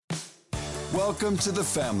Welcome to the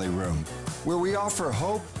Family Room, where we offer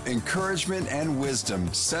hope, encouragement, and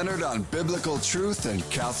wisdom centered on biblical truth and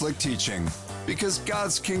Catholic teaching, because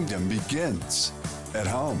God's kingdom begins at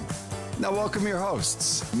home. Now welcome your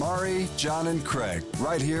hosts, Mari, John, and Craig,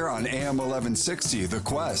 right here on AM 1160, The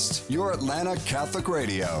Quest, your Atlanta Catholic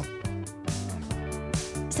radio.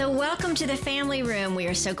 So welcome to the Family Room. We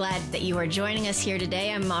are so glad that you are joining us here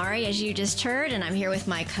today. I'm Mari, as you just heard, and I'm here with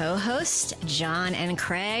my co-hosts, John and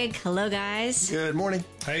Craig. Hello, guys. Good morning.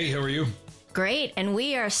 Hey, how are you? Great. And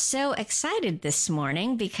we are so excited this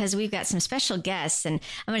morning because we've got some special guests. And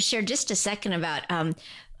I'm going to share just a second about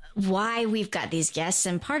why we've got these guests.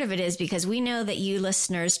 And part of it is because we know that you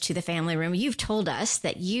listeners to the Family Room, you've told us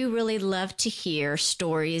that you really love to hear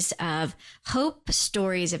stories of hope,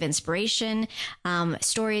 stories of inspiration,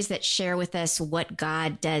 stories that share with us what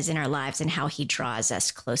God does in our lives and how he draws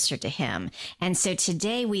us closer to him. And so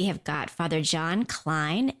today we have got Father John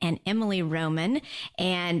Klein and Emily Roman.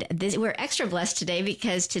 And we're extra blessed today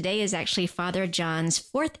because today is actually Father John's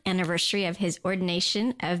 4th anniversary of his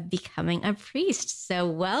ordination of becoming a priest. So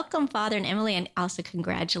welcome, Father and Emily, and also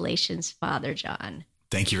congratulations, Father John.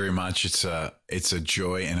 Thank you very much. It's a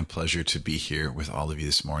joy and a pleasure to be here with all of you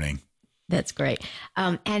this morning. That's great.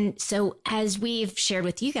 And so as we've shared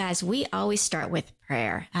with you guys, we always start with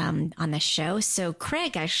prayer on the show. So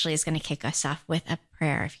Craig actually is going to kick us off with a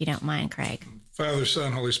prayer, if you don't mind, Craig. Father,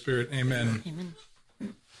 Son, Holy Spirit, amen.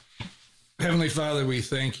 Amen. Heavenly Father, we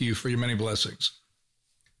thank you for your many blessings.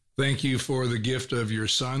 Thank you for the gift of your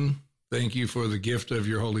Son. Thank you for the gift of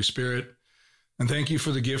your Holy Spirit. And thank you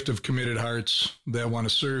for the gift of committed hearts that want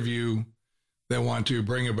to serve you, that want to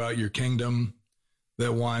bring about your kingdom,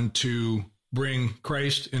 that want to bring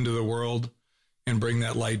Christ into the world and bring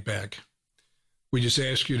that light back. We just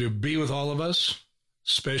ask you to be with all of us,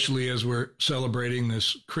 especially as we're celebrating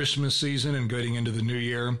this Christmas season and getting into the new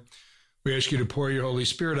year. We ask you to pour your Holy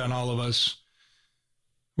Spirit on all of us.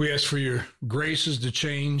 We ask for your graces to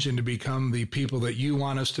change and to become the people that you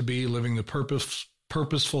want us to be, living the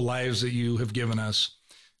purposeful lives that you have given us.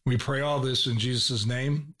 We pray all this in Jesus'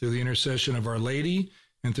 name, through the intercession of Our Lady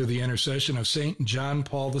and through the intercession of St. John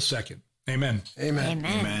Paul II. Amen. Amen.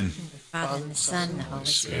 Amen. Amen. The Father, and the Son, and the Holy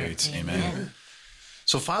Spirit. Amen.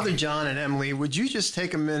 So Father John and Emily, would you just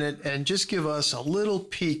take a minute and just give us a little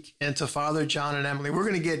peek into Father John and Emily? We're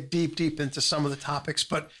going to get deep into some of the topics,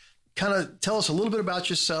 but kind of tell us a little bit about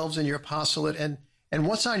yourselves and your apostolate and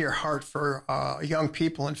what's on your heart for young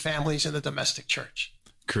people and families in the domestic church.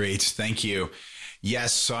 Great. Thank you.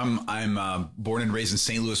 Yes, so I'm born and raised in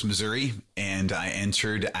St. Louis, Missouri, and I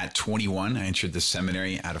entered at 21. I entered the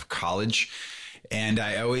seminary out of college, and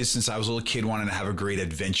I always, since I was a little kid, wanted to have a great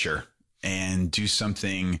adventure and do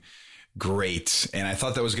something great. And I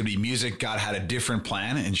thought that was going to be music. God had a different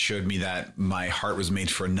plan and showed me that my heart was made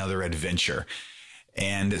for another adventure.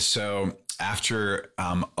 And so after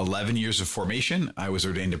 11 years of formation, I was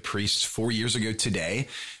ordained a priest 4 years ago today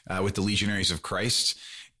with the Legionaries of Christ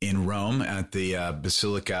in Rome at the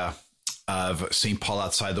Basilica of St. Paul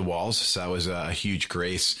outside the walls. So that was a huge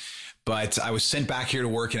grace. But I was sent back here to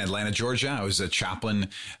work in Atlanta, Georgia. I was a chaplain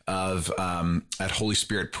at Holy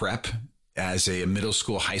Spirit Prep as a middle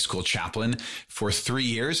school, high school chaplain for 3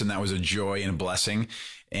 years. And that was a joy and a blessing.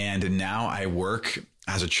 And now I work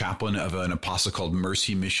as a chaplain of an apostle called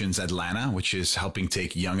Mercy Missions Atlanta, which is helping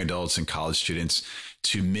take young adults and college students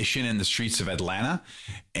to mission in the streets of Atlanta,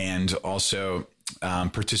 and also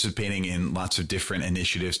participating in lots of different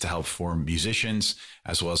initiatives to help form musicians,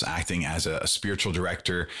 as well as acting as a spiritual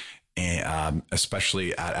director,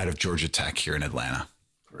 especially out of Georgia Tech here in Atlanta.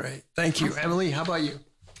 Great. Thank you. Emily, how about you?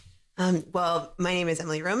 Well, my name is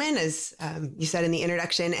Emily Roman, as you said in the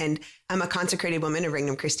introduction, and I'm a consecrated woman of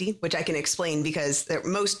Regnum Christi, which I can explain because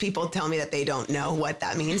most people tell me that they don't know what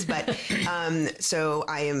that means. But so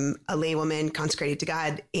I am a lay woman consecrated to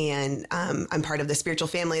God, and I'm part of the spiritual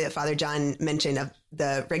family that Father John mentioned of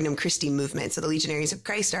the Regnum Christi movement. So the Legionaries of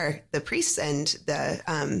Christ are the priests, and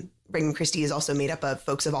the Regnum Christi is also made up of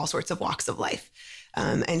folks of all sorts of walks of life.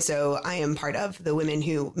 And so I am part of the women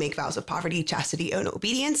who make vows of poverty, chastity, and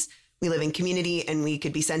obedience. We live in community, and we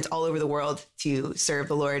could be sent all over the world to serve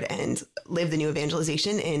the Lord and live the new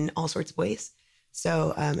evangelization in all sorts of ways.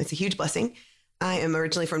 So it's a huge blessing. I am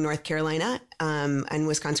originally from North Carolina and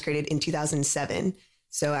was consecrated in 2007.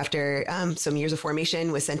 So after some years of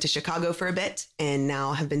formation, was sent to Chicago for a bit, and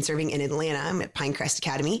now have been serving in Atlanta. I'm at Pinecrest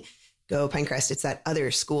Academy. Go Pinecrest. It's that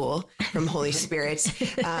other school from Holy Spirit.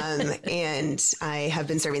 And I have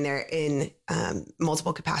been serving there in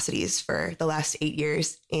multiple capacities for the last 8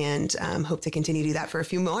 years, and hope to continue to do that for a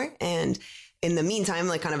few more. And in the meantime,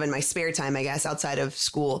 like kind of in my spare time, I guess, outside of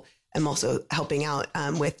school, am also helping out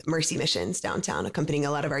with Mercy Missions downtown, accompanying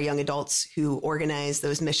a lot of our young adults who organize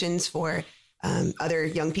those missions for other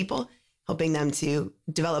young people, helping them to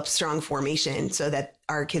develop strong formation so that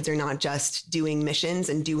our kids are not just doing missions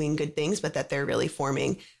and doing good things, but that they're really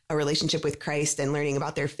forming a relationship with Christ and learning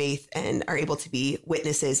about their faith and are able to be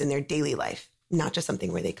witnesses in their daily life, not just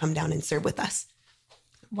something where they come down and serve with us.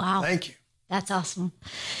 Wow. Thank you. That's awesome.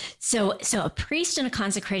 So a priest and a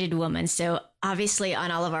consecrated woman. So obviously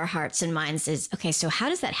on all of our hearts and minds is, okay, so how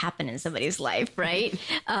does that happen in somebody's life, right?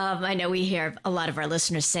 I know we hear a lot of our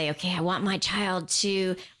listeners say, okay, I want my child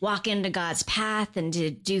to walk into God's path and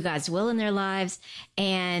to do God's will in their lives.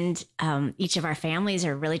 And each of our families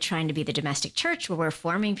are really trying to be the domestic church where we're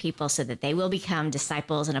forming people so that they will become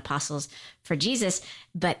disciples and apostles for Jesus.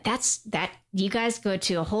 But that you guys go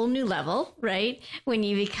to a whole new level, right? When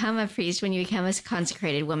you become a priest, when you become a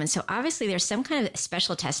consecrated woman. So obviously there's some kind of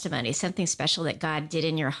special testimony, something special that God did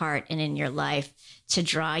in your heart and in your life to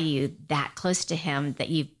draw you that close to him, that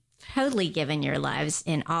you've totally given your lives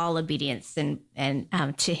in all obedience and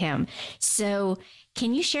to him. So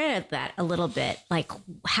can you share that a little bit? Like,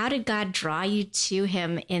 how did God draw you to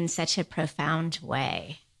him in such a profound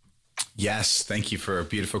way? Yes. Thank you for a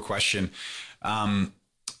beautiful question.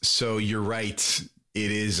 So you're right.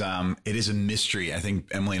 It is a mystery. I think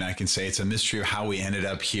Emily and I can say it's a mystery of how we ended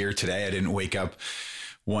up here today. I didn't wake up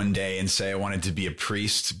one day and say I wanted to be a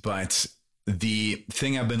priest, but the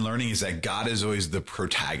thing I've been learning is that God is always the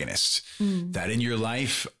protagonist, that in your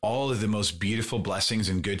life, all of the most beautiful blessings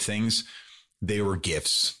and good things, they were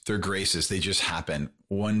gifts. They're graces. They just happen.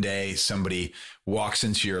 One day somebody walks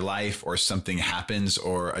into your life or something happens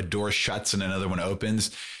or a door shuts and another one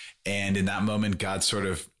opens. And in that moment, God sort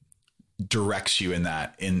of directs you in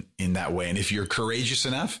that way. And if you're courageous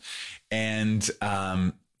enough and,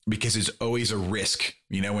 because it's always a risk.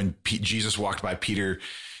 You know, when Jesus walked by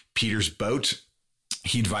Peter's boat,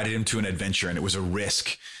 he invited him to an adventure and it was a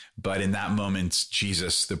risk. But in that moment,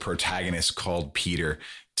 Jesus, the protagonist, called Peter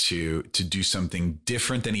to do something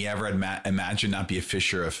different than he ever had imagined, not be a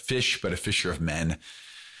fisher of fish, but a fisher of men.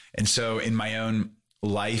 And so in my own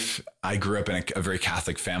life, I grew up in a very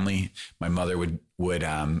Catholic family. My mother would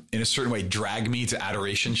in a certain way drag me to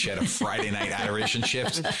adoration. She had a Friday night adoration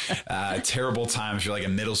shift. Terrible time if you're like a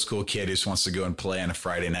middle school kid who just wants to go and play on a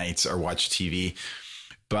Friday night or watch TV.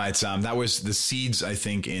 But that was the seeds, I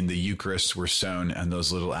think, in the Eucharist were sown on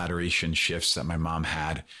those little adoration shifts that my mom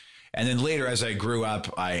had. And then later, as I grew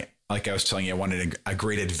up, like I was telling you, I wanted a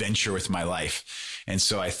great adventure with my life. And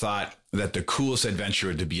so I thought that the coolest adventure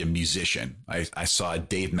would be a musician. I saw a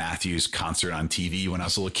Dave Matthews concert on TV when I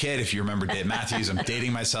was a little kid. If you remember Dave Matthews, I'm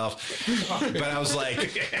dating myself. But I was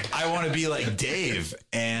like, I want to be like Dave.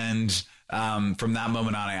 And from that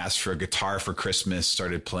moment on, I asked for a guitar for Christmas,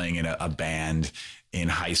 started playing in a band in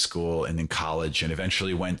high school and in college, and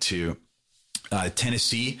eventually went to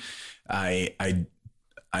Tennessee.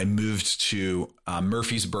 I moved to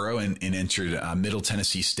Murfreesboro and entered Middle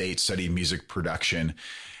Tennessee State, studied music production.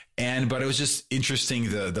 But it was just interesting,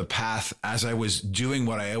 the path as I was doing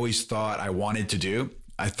what I always thought I wanted to do.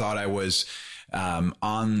 I thought I was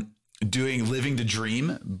living the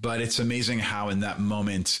dream, but it's amazing how in that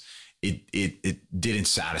moment it didn't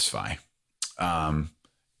satisfy.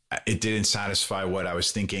 It didn't satisfy what I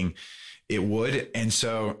was thinking it would. And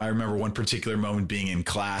so I remember one particular moment being in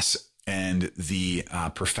class, and the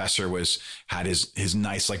professor had his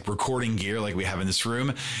nice like recording gear like we have in this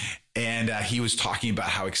room. And he was talking about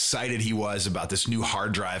how excited he was about this new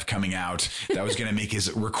hard drive coming out that was going to make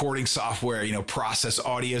his recording software, process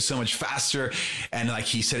audio so much faster. And like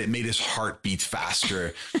he said, it made his heart beat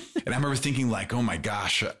faster. And I remember thinking like, oh my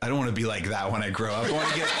gosh, I don't want to be like that when I grow up.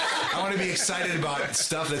 I want to be excited about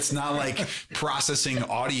stuff that's not like processing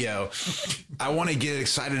audio. I want to get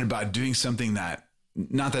excited about doing something that,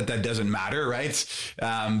 not that doesn't matter, right?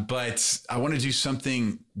 But I want to do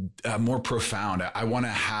something more profound. I want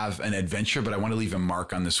to have an adventure, but I want to leave a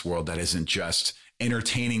mark on this world that isn't just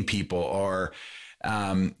entertaining people or,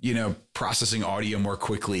 processing audio more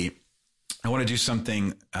quickly. I want to do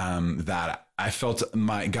something that I felt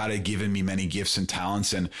God had given me many gifts and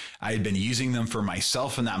talents, and I had been using them for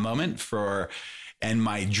myself in that moment and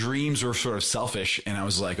my dreams were sort of selfish. And I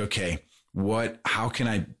was like, okay, how can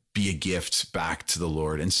I be a gift back to the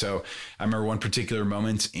Lord? And so I remember one particular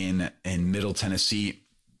moment in Middle Tennessee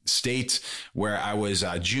State where I was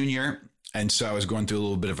a junior. And so I was going through a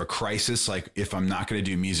little bit of a crisis. Like, if I'm not going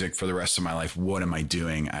to do music for the rest of my life, what am I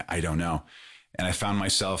doing? I don't know. And I found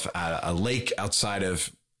myself at a lake outside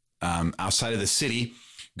of the city,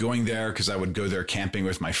 going there because I would go there camping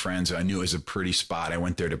with my friends. I knew it was a pretty spot. I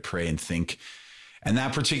went there to pray and think. And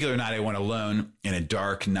that particular night, I went alone in a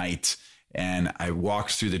dark night, and I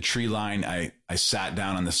walked through the tree line. I sat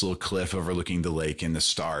down on this little cliff overlooking the lake, and the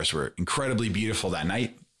stars were incredibly beautiful that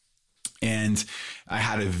night. And I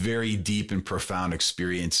had a very deep and profound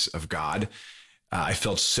experience of God. I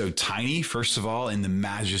felt so tiny, first of all, and the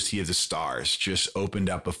majesty of the stars just opened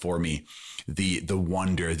up before me. The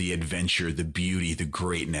wonder, the adventure, the beauty, the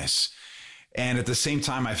greatness. And at the same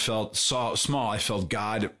time, I felt small. I felt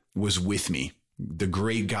God was with me. The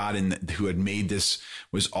great God who had made this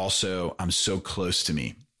was also so close to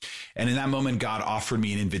me. And in that moment, God offered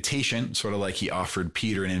me an invitation, sort of like he offered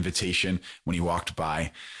Peter an invitation when he walked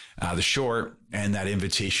by the shore. And that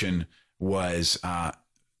invitation was,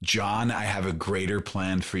 John, I have a greater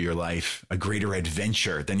plan for your life, a greater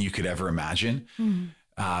adventure than you could ever imagine. And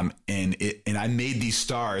I made these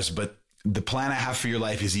stars, but the plan I have for your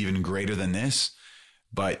life is even greater than this,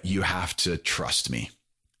 but you have to trust me.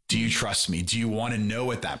 Do you trust me? Do you want to know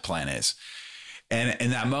what that plan is? And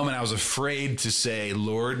in that moment, I was afraid to say,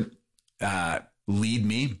 Lord, lead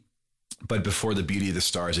me. But before the beauty of the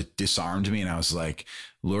stars, it disarmed me. And I was like,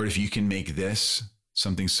 Lord, if you can make this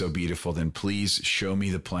something so beautiful, then please show me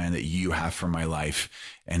the plan that you have for my life,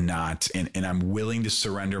 and I'm willing to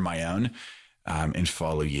surrender my own and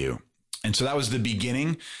follow you. And so that was the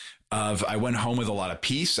beginning I went home with a lot of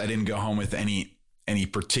peace. I didn't go home with any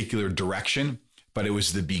particular direction, but it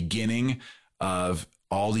was the beginning of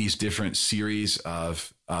all these different series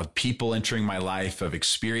of people entering my life, of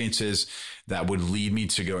experiences that would lead me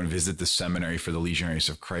to go and visit the seminary for the Legionaries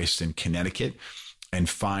of Christ in Connecticut, and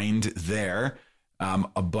find there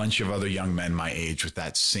a bunch of other young men my age with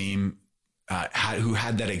that same, who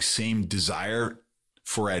had that same desire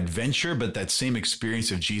for adventure, but that same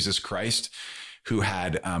experience of Jesus Christ, who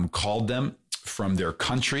had called them from their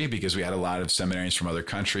country, because we had a lot of seminarians from other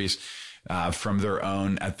countries, from their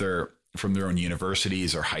own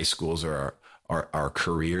universities or high schools or our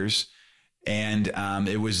careers. And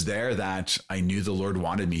it was there that I knew the Lord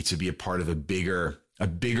wanted me to be a part of a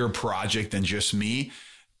bigger project than just me,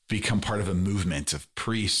 become part of a movement of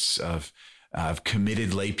priests, of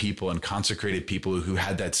committed lay people and consecrated people who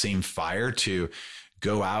had that same fire to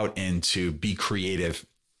go out and to be creative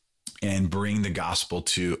and bring the gospel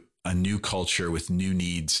to a new culture with new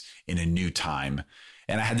needs in a new time.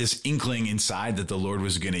 And I had this inkling inside that the Lord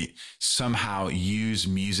was going to somehow use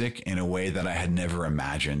music in a way that I had never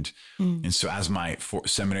imagined. And so as my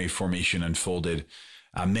seminary formation unfolded,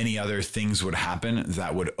 many other things would happen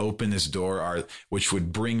that would open this door, which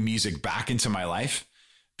would bring music back into my life,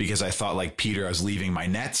 because I thought, like Peter, I was leaving my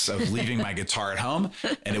nets, I was leaving my guitar at home,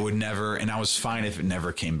 and it would never, and I was fine if it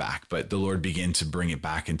never came back. But the Lord began to bring it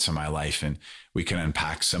back into my life, and we can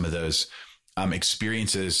unpack some of those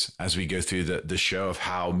experiences as we go through the show of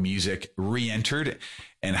how music re-entered,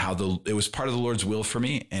 and how it was part of the Lord's will for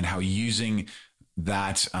me, and how using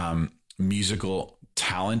that musical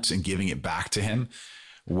talent and giving it back to him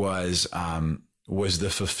was the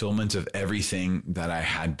fulfillment of everything that I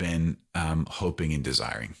had been hoping and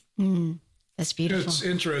desiring. That's beautiful. It's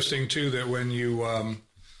interesting too that when you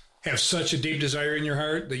have such a deep desire in your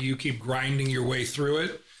heart that you keep grinding your way through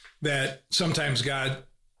it, that sometimes God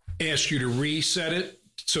asks you to reset it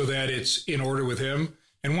so that it's in order with him.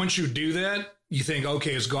 And once you do that, you think,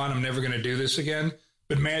 okay, it's gone, I'm never going to do this again.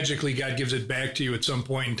 But magically, God gives it back to you at some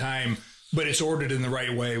point in time, but it's ordered in the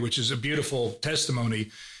right way, which is a beautiful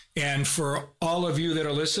testimony. And for all of you that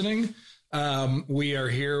are listening, we are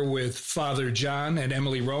here with Father John and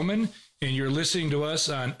Emily Roman, and you're listening to us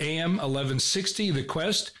on AM 1160, The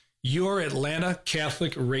Quest, your Atlanta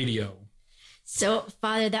Catholic radio. So,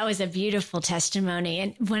 Father, that was a beautiful testimony.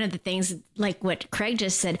 And one of the things, like what Craig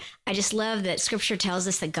just said, I just love that Scripture tells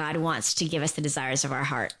us that God wants to give us the desires of our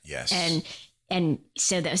heart. Yes. And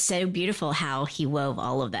so that was so beautiful how he wove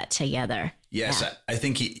all of that together. Yes, yeah. I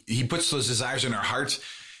think he puts those desires in our hearts.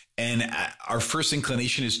 And our first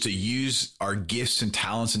inclination is to use our gifts and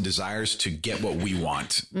talents and desires to get what we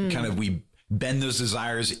want. Kind of we bend those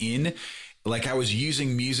desires in. Like I was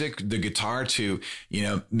using music, the guitar, to,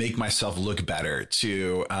 make myself look better,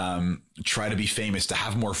 to try to be famous, to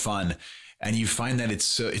have more fun. And you find that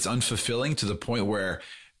it's unfulfilling to the point where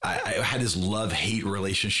I had this love-hate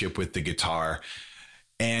relationship with the guitar.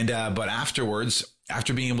 And but afterwards,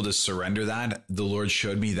 after being able to surrender that, the Lord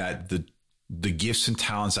showed me that the gifts and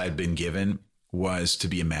talents I'd been given was to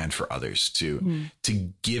be a man for others, to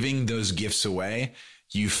giving those gifts away.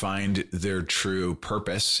 You find their true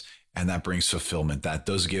purpose, and that brings fulfillment. That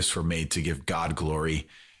those gifts were made to give God glory,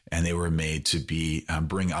 and they were made to be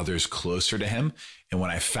bring others closer to him. And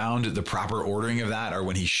when I found the proper ordering of that, or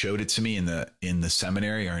when he showed it to me in the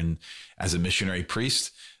seminary or as a missionary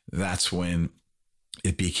priest, that's when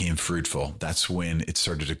it became fruitful. That's when it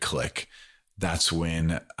started to click. That's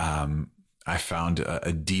when I found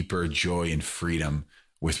a deeper joy and freedom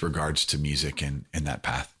with regards to music and that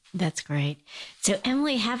path. That's great. So,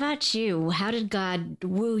 Emily, how about you? How did God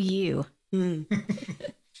woo you? Good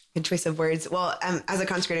choice of words. Well, as a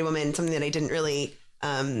consecrated woman, something that I didn't really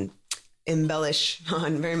embellish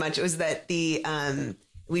on very much was that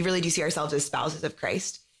we really do see ourselves as spouses of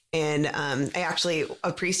Christ. And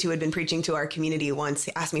a priest who had been preaching to our community once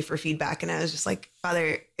asked me for feedback. And I was just like,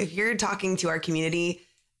 Father, if you're talking to our community,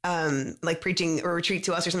 like preaching or retreat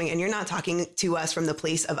to us or something, and you're not talking to us from the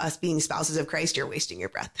place of us being spouses of Christ, you're wasting your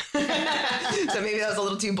breath. So maybe that was a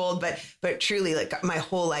little too bold, but truly, like, my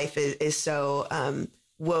whole life is so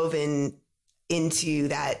woven into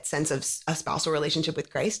that sense of a spousal relationship with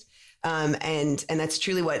Christ. And that's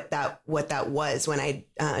truly what that was when I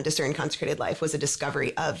discerned consecrated life, was a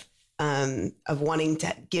discovery of wanting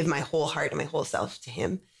to give my whole heart and my whole self to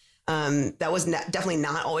him. That was definitely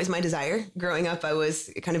not always my desire. Growing up, I was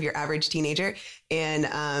kind of your average teenager, and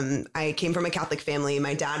I came from a Catholic family.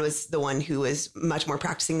 My dad was the one who was much more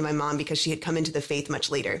practicing than my mom because she had come into the faith much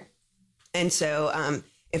later. And so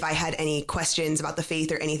if I had any questions about the faith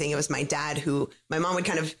or anything, it was my dad who my mom would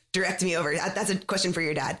kind of direct me over. That's a question for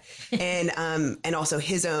your dad. And also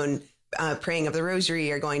his own praying of the rosary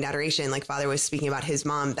or going to adoration, like Father was speaking about his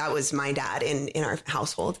mom, that was my dad in our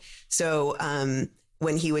household. So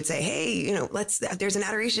when he would say, hey, there's an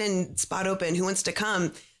adoration spot open, who wants to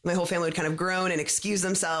come? My whole family would kind of groan and excuse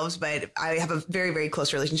themselves. But I have a very, very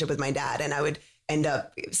close relationship with my dad, and I would end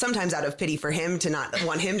up sometimes out of pity for him to not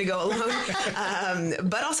want him to go alone.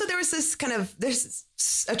 But also there was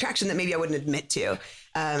this attraction that maybe I wouldn't admit to.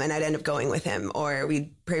 And I'd end up going with him, or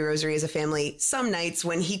we'd pray rosary as a family some nights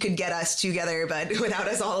when he could get us together, but without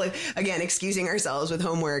us all, again, excusing ourselves with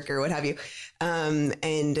homework or what have you.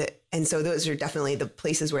 And so those are definitely the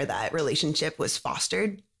places where that relationship was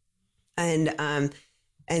fostered. And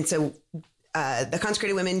so the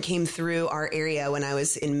consecrated women came through our area when I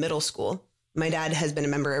was in middle school. My dad has been a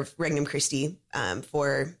member of Regnum Christi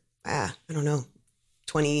for,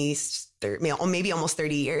 20, 30, maybe almost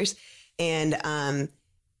 30 years.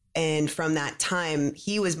 And from that time,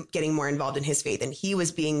 he was getting more involved in his faith, and he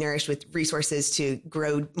was being nourished with resources to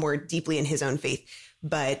grow more deeply in his own faith.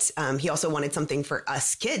 But he also wanted something for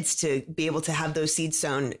us kids to be able to have those seeds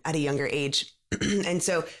sown at a younger age. And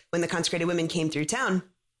so when the consecrated women came through town,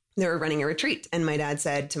 they were running a retreat. And my dad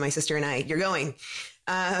said to my sister and I, you're going.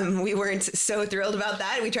 We weren't so thrilled about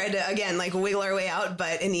that. We tried to, again, wiggle our way out.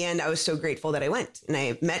 But in the end, I was so grateful that I went, and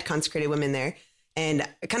I met consecrated women there and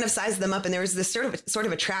kind of sized them up. And there was this sort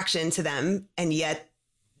of attraction to them, and yet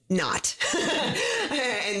not.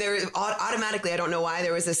 And there was automatically, I don't know why,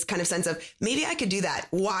 there was this kind of sense of maybe I could do that.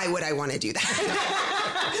 Why would I want to do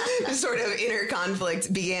that? This sort of inner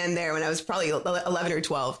conflict began there when I was probably 11 or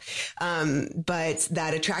 12. But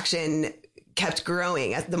that attraction kept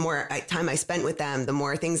growing. The more time I spent with them, the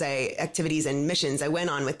more activities and missions I went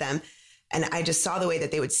on with them. And I just saw the way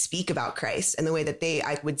that they would speak about Christ and the way that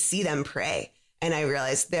I would see them pray. And I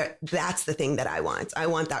realized that's the thing that I want. I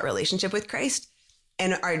want that relationship with Christ.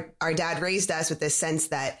 And our dad raised us with this sense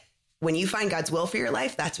that when you find God's will for your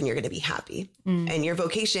life, that's when you're going to be happy. And your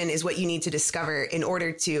vocation is what you need to discover in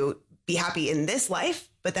order to be happy in this life,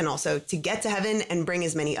 but then also to get to heaven and bring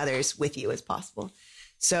as many others with you as possible.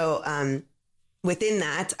 So within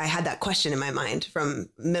that, I had that question in my mind from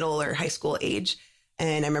middle or high school age.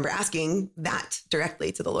 And I remember asking that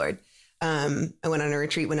directly to the Lord. I went on a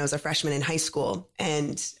retreat when I was a freshman in high school,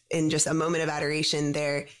 and in just a moment of adoration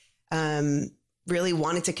there, really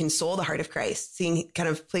wanted to console the heart of Christ,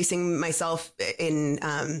 placing myself in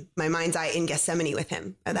my mind's eye in Gethsemane with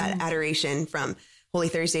him, that adoration from Holy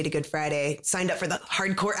Thursday to Good Friday, signed up for the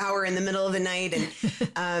hardcore hour in the middle of the night.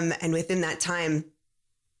 And within that time,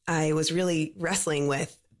 I was really wrestling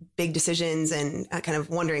with big decisions and kind of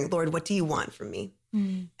wondering, Lord, what do you want from me?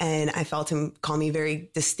 And I felt him call me very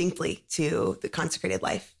distinctly to the consecrated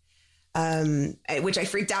life, which I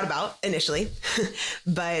freaked out about initially.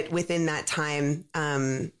 But within that time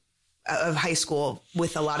of high school,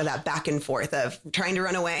 with a lot of that back and forth of trying to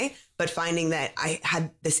run away, but finding that I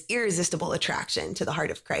had this irresistible attraction to the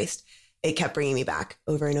heart of Christ, it kept bringing me back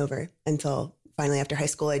over and over until finally after high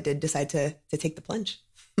school, I did decide to take the plunge.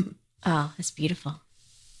 Oh, that's beautiful.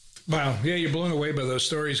 Wow. Yeah, you're blown away by those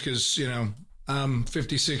stories because, I'm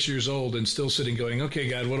 56 years old and still sitting going, okay,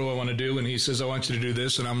 God, what do I want to do? And he says, I want you to do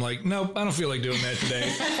this. And I'm like, nope, I don't feel like doing that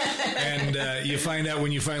today. And you find out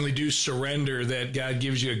when you finally do surrender that God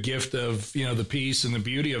gives you a gift of, the peace and the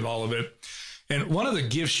beauty of all of it. And one of the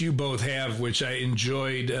gifts you both have, which I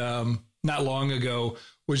enjoyed not long ago,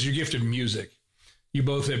 was your gift of music. You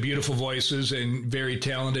both have beautiful voices and very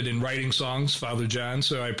talented in writing songs, Father John,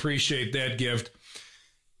 so I appreciate that gift.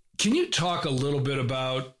 Can you talk a little bit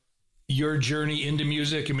about your journey into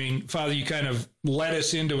music? I mean, Father, you kind of led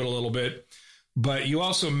us into it a little bit, but you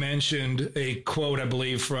also mentioned a quote, I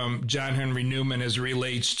believe, from John Henry Newman as it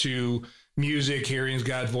relates to music, hearing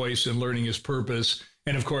God's voice, and learning his purpose.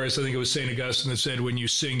 And of course, I think it was St. Augustine that said, when you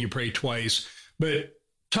sing, you pray twice. But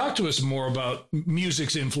talk to us more about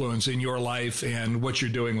music's influence in your life and what you're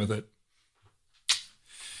doing with it.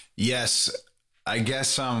 Yes, I guess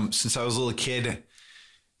since I was a little kid,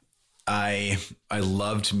 I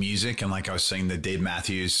loved music. And like I was saying, the Dave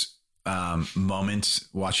Matthews moment,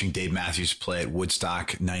 watching Dave Matthews play at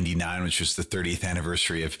Woodstock 99, which was the 30th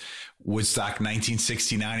anniversary of Woodstock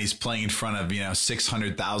 1969. He's playing in front of,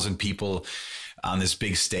 600,000 people on this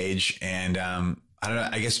big stage. And I don't know,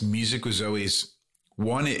 I guess music was always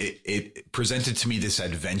one, it presented to me this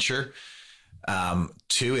adventure.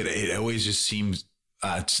 Two, it always just seemed,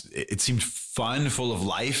 it seemed fun, full of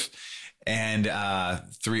life. And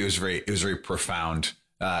three, it was very profound.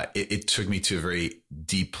 It took me to a very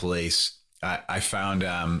deep place. I found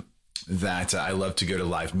that I love to go to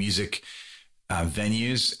live music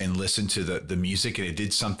venues and listen to the music, and it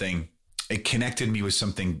did something. It connected me with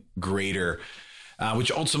something greater,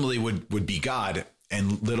 which ultimately would be God.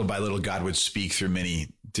 And little by little, God would speak through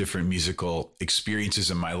many different musical experiences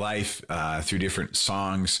in my life, through different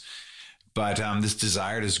songs. But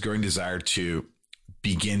this growing desire to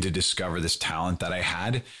begin to discover this talent that I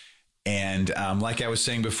had. And like I was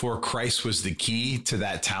saying before, Christ was the key to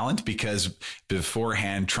that talent, because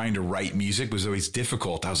beforehand, trying to write music was always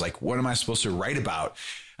difficult. I was like, what am I supposed to write about?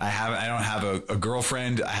 I don't have a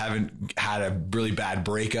girlfriend. I haven't had a really bad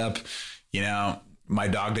breakup. My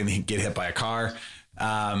dog didn't get hit by a car.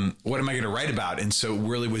 What am I going to write about? And so it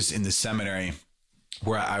really was in the seminary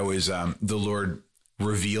where I was, the Lord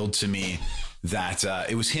revealed to me that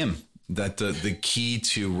it was him, that the key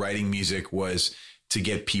to writing music was to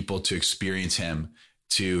get people to experience him,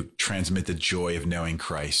 to transmit the joy of knowing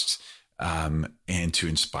Christ, and to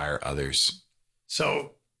inspire others.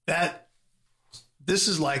 So this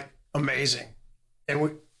is like amazing.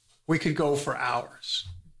 And we could go for hours,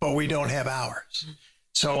 but we don't have hours.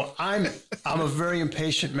 So I'm a very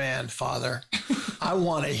impatient man, Father. I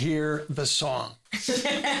want to hear the song.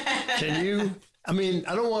 Can you? I mean,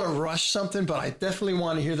 I don't want to rush something, but I definitely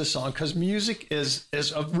want to hear the song, because music is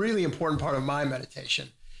a really important part of my meditation.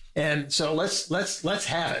 And so let's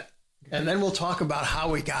have it, and then we'll talk about how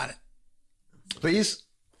we got it. Please.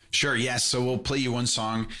 Sure. Yes. So we'll play you one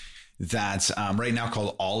song that's right now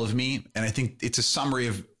called "All of Me," and I think it's a summary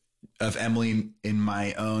of Emily in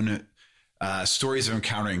my own stories of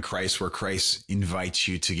encountering Christ, where Christ invites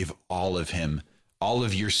you to give all of him, all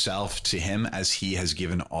of yourself to him, as he has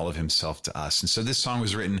given all of himself to us. And so this song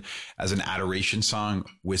was written as an adoration song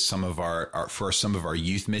with for some of our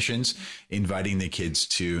youth missions, inviting the kids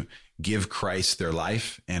to give Christ their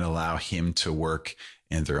life and allow him to work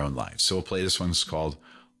in their own lives. So we'll play this one. It's called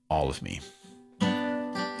 "All of Me."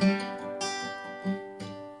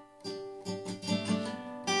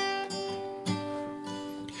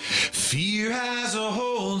 Fear has a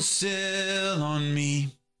hold still on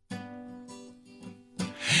me.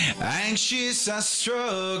 Anxious, I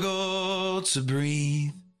struggle to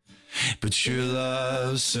breathe, but your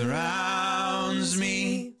love surrounds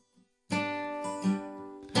me, and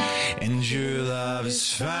your love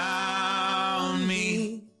has found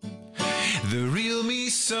me. The real me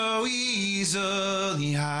so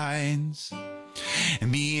easily hides,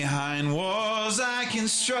 and behind walls I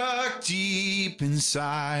construct deep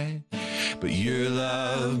inside, but your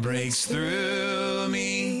love breaks through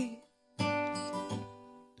me,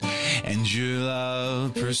 and your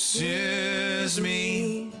love pursues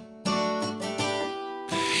me.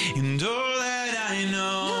 And all that I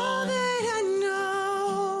know,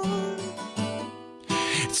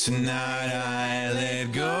 tonight I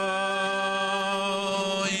let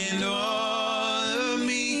go. And all of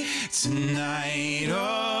me, tonight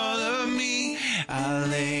all of me, I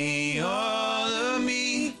lay all of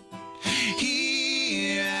me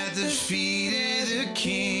here at the feet of the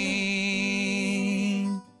King.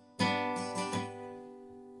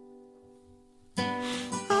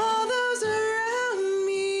 All those around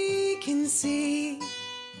me can see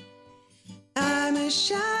I'm a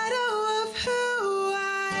shadow of who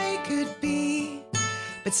I could be,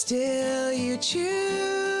 but still you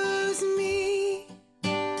choose me.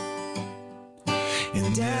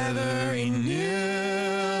 And ever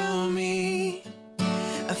renew me.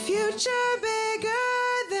 A future bigger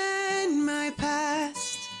than my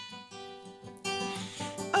past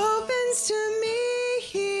opens to me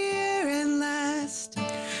here at last.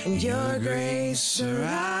 Your grace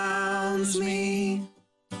surrounds me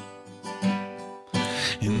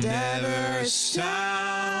and ever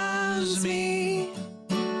astounds me.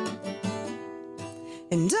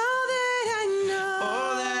 And all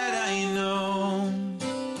that I know,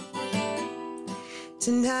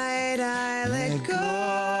 tonight I let go.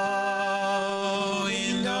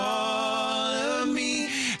 And all of me,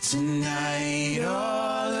 tonight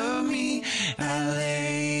all of me, I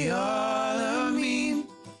lay all of me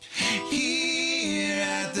here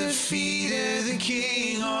at the feet of the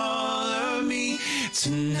King. All of me,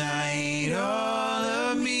 tonight all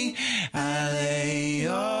of me, I lay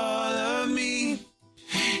all of me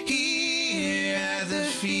here at the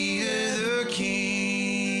feet of the King.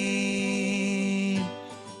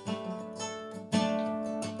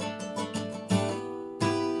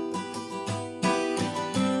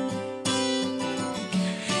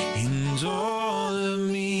 And all of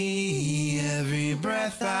me, every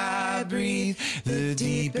breath I breathe, the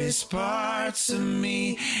deepest parts of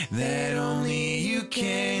me that only you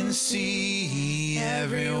can see.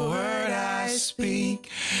 Every word I speak,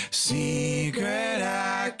 secret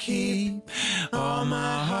I keep. All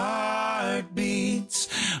my heartbeats,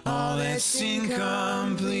 all that's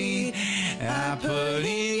incomplete, I put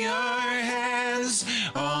in your hands.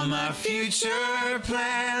 All my future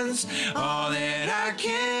plans, all that I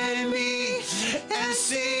can be, and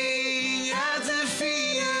sing at the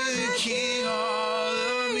feet of the King. All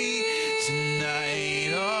of me,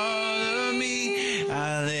 tonight all of me,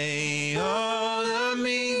 I lay all of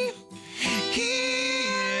me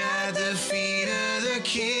here at the feet of the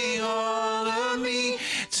King. All of me,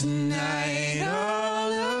 tonight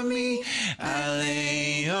all of me, I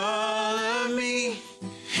lay all of me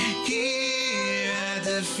here at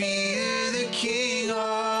the feet of the King.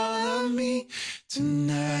 All of me,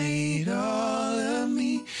 tonight all of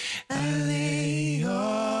me, I lay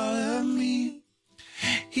all of me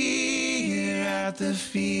here at the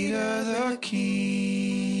feet of the King.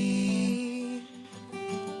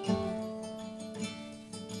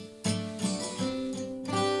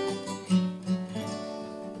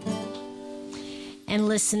 And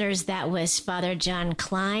listeners, that was Father John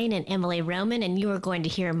Klein and Emily Roman, and you are going to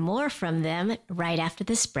hear more from them right after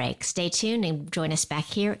this break. Stay tuned and join us back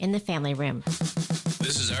here in the family room.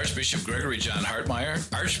 This is Archbishop Gregory John Hartmeyer,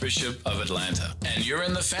 Archbishop of Atlanta, and you're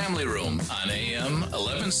in the family room on AM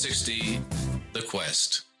 1160, The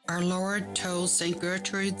Quest. Our Lord told St.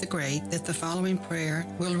 Gertrude the Great that the following prayer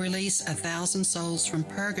will release 1,000 souls from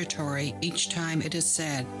purgatory each time it is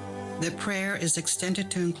said. The prayer is extended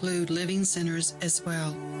to include living sinners as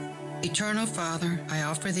well. Eternal Father, I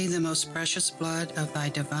offer thee the most precious blood of thy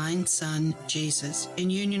divine Son, Jesus, in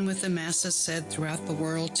union with the masses said throughout the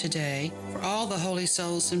world today, for all the holy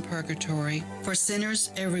souls in purgatory, for sinners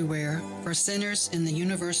everywhere, for sinners in the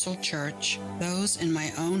universal church, those in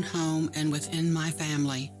my own home and within my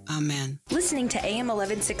family. Amen. Listening to AM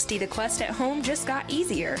 1160 The Quest at home just got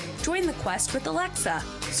easier. Join the Quest with Alexa.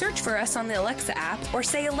 Search for us on the Alexa app or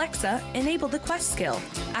say, Alexa, enable the Quest skill.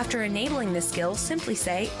 After enabling the skill, simply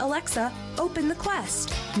say, Alexa, open the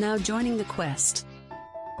Quest. Now joining the Quest.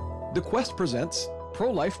 The Quest presents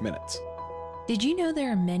Pro-Life Minutes. Did you know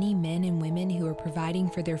there are many men and women who are providing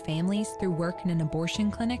for their families through work in an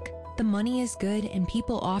abortion clinic? The money is good and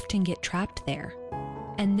people often get trapped there.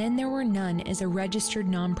 And then there were None as a registered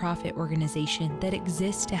nonprofit organization that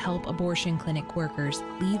exists to help abortion clinic workers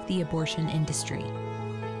leave the abortion industry.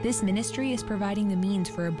 This ministry is providing the means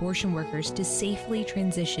for abortion workers to safely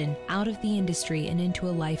transition out of the industry and into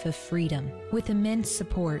a life of freedom, with immense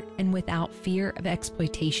support and without fear of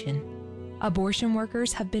exploitation. Abortion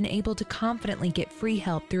workers have been able to confidently get free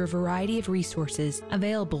help through a variety of resources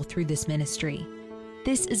available through this ministry.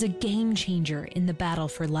 This is a game changer in the battle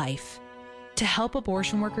for life. To help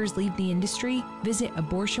abortion workers leave the industry, visit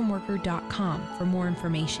abortionworker.com for more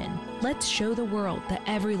information. Let's show the world that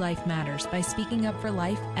every life matters by speaking up for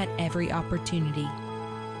life at every opportunity.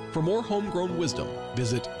 For more homegrown wisdom,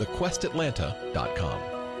 visit thequestatlanta.com.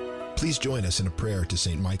 Please join us in a prayer to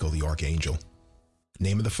St. Michael the Archangel. In the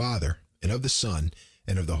name of the Father, and of the Son,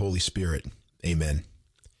 and of the Holy Spirit. Amen.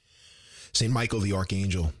 St. Michael the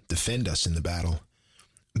Archangel, defend us in the battle.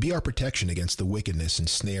 Be our protection against the wickedness and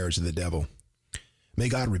snares of the devil. May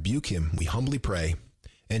God rebuke him, we humbly pray.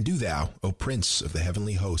 And do thou, O Prince of the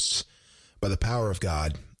heavenly hosts, by the power of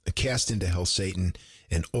God, cast into hell Satan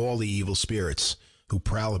and all the evil spirits who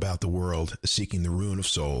prowl about the world seeking the ruin of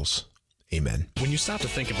souls. Amen. When you stop to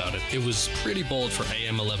think about it, it was pretty bold for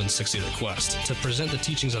AM 1160 The Quest to present the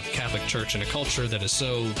teachings of the Catholic Church in a culture that is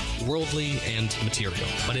so worldly and material.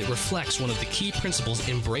 But it reflects one of the key principles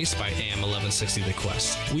embraced by AM 1160 The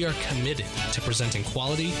Quest. We are committed to presenting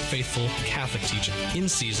quality, faithful Catholic teaching in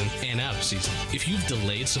season and out of season. If you've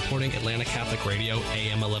delayed supporting Atlanta Catholic Radio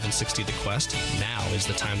AM 1160 The Quest, now is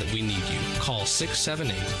the time that we need you. Call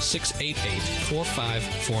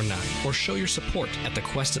 678-688-4549 or show your support at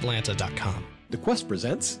thequestatlanta.com. The Quest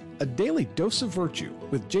presents A Daily Dose of Virtue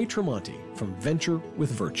with Jay Tremonti from Venture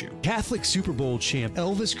with Virtue. Catholic Super Bowl champ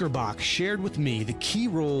Elvis Gerbach shared with me the key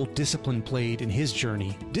role discipline played in his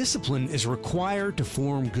journey. Discipline is required to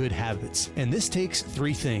form good habits, and this takes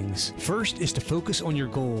three things. First is to focus on your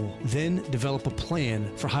goal, then develop a plan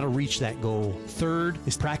for how to reach that goal. Third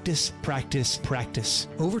is practice, practice, practice.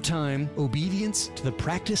 Over time, obedience to the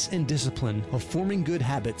practice and discipline of forming good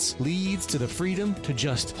habits leads to the freedom to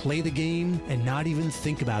just play the game and not even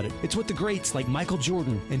think about it. It's what the greats like Michael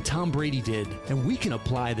Jordan and Tom Brady did, and we can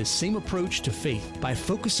apply this same approach to faith by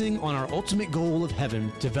focusing on our ultimate goal of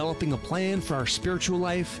heaven, developing a plan for our spiritual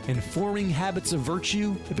life, and forming habits of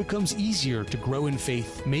virtue. It becomes easier to grow in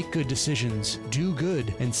faith, make good decisions, do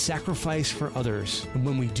good, and sacrifice for others. And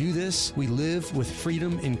when we do this, we live with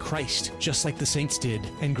freedom in Christ, just like the saints did,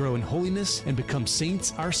 and grow in holiness and become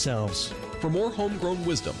saints ourselves. For more homegrown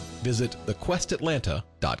wisdom, visit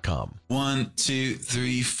thequestatlanta.com. 1, 2,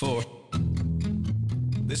 3, 4.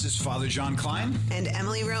 This is Father John Klein and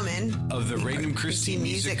Emily Roman of the Regnum Christi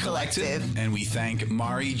Music Collective. And we thank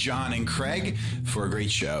Mari, John, and Craig for a great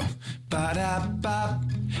show. Ba-da-ba,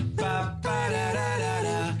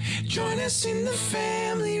 ba-ba-da-da-da-da. Join us in the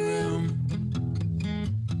family room.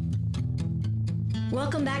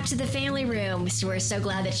 Welcome back to the family room. So we're so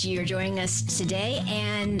glad that you're joining us today.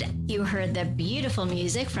 And you heard the beautiful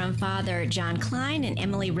music from Father John Klein and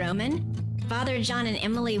Emily Roman. Father John and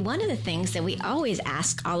Emily, one of the things that we always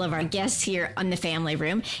ask all of our guests here on the family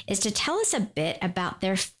room is to tell us a bit about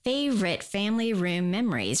their favorite family room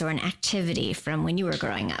memories or an activity from when you were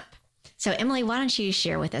growing up. So Emily, why don't you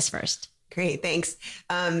share with us first? Great, thanks.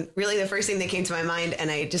 Really the first thing that came to my mind,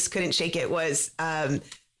 and I just couldn't shake it, was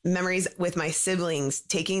memories with my siblings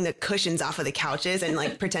taking the cushions off of the couches and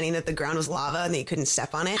like pretending that the ground was lava and they couldn't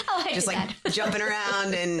step on it. Oh, just like jumping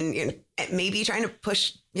around and maybe trying to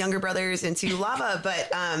push younger brothers into lava,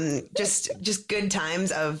 but just good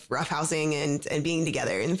times of roughhousing and being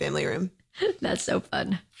together in the family room. That's so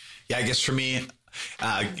fun. Yeah, I guess for me,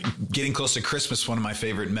 getting close to Christmas, one of my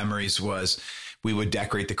favorite memories was we would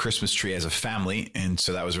decorate the Christmas tree as a family. And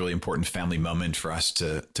so that was a really important family moment for us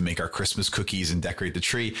to make our Christmas cookies and decorate the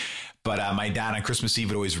tree. But my dad on Christmas Eve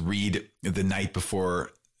would always read the night before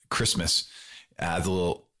Christmas,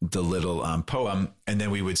 the little poem. And then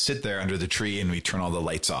we would sit there under the tree and we turn all the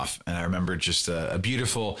lights off. And I remember just a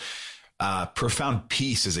beautiful, profound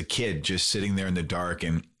peace as a kid, just sitting there in the dark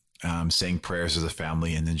and saying prayers as a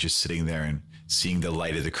family and then just sitting there and seeing the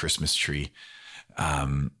light of the Christmas tree.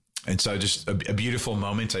 And so just a beautiful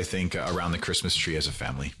moment, I think, around the Christmas tree as a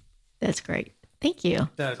family. That's great. Thank you.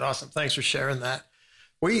 That is awesome. Thanks for sharing that.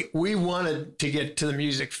 We wanted to get to the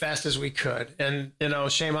music fast as we could. And,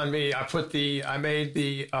 shame on me. I made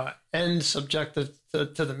the end subjective to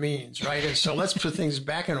the means, right? And so let's put things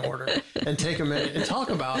back in order and take a minute and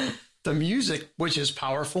talk about the music, which is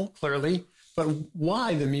powerful, clearly. But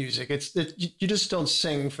why the music? You just don't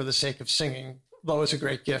sing for the sake of singing, though it's a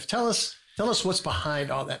great gift. Tell us what's behind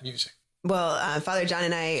all that music. Well, Father John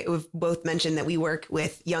and I have both mentioned that we work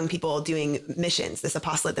with young people doing missions, this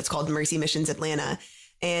apostolate that's called Mercy Missions Atlanta.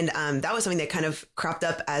 And that was something that kind of cropped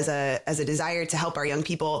up as a desire to help our young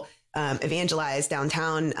people evangelize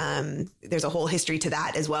downtown. There's a whole history to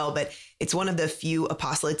that as well, but it's one of the few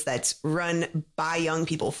apostolates that's run by young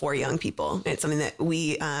people for young people. And it's something that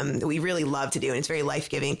we really love to do. And it's very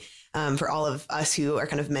life-giving for all of us who are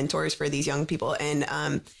kind of mentors for these young people.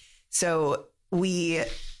 And so we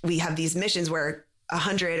have these missions where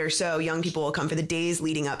 100 or so young people will come for the days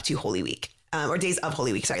leading up to Holy Week, or days of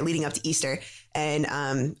Holy Week, leading up to Easter.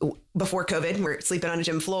 And before COVID, we're sleeping on a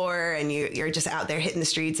gym floor and you're just out there hitting the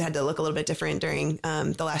streets. It had to look a little bit different during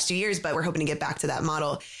the last 2 years, but we're hoping to get back to that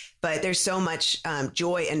model. But there's so much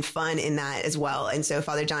joy and fun in that as well. And so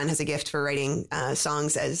Father John has a gift for writing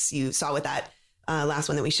songs, as you saw with that last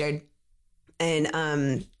one that we shared.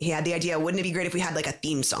 And he had the idea, wouldn't it be great if we had like a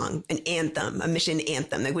theme song, an anthem, a mission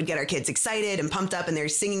anthem that would get our kids excited and pumped up and they're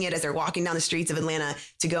singing it as they're walking down the streets of Atlanta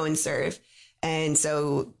to go and serve. And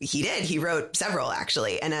so he did. He wrote several,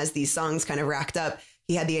 actually. And as these songs kind of racked up,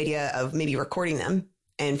 he had the idea of maybe recording them.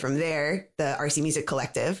 And from there, the RC Music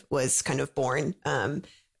Collective was kind of born,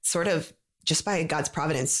 sort of just by God's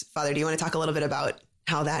providence. Father, do you want to talk a little bit about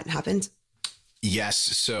how that happened? Yes.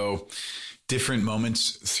 So different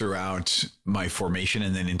moments throughout my formation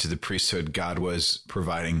and then into the priesthood, God was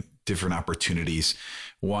providing different opportunities.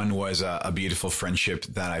 One was a beautiful friendship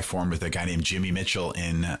that I formed with a guy named Jimmy Mitchell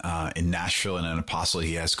in Nashville, and an apostle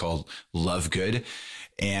he has called Love Good.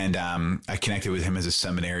 And I connected with him as a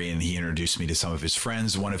seminarian, and he introduced me to some of his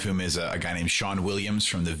friends, one of whom is a guy named Sean Williams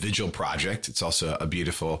from the Vigil Project. It's also a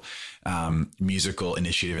beautiful musical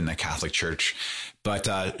initiative in the Catholic Church.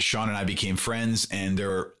 But Sean and I became friends, and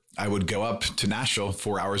I would go up to Nashville,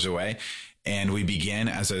 4 hours away, and we began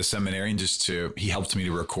as a seminarian he helped me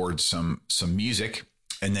to record some music.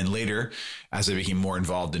 And then later, as I became more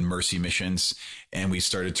involved in Mercy Missions, and we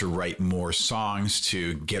started to write more songs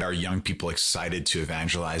to get our young people excited to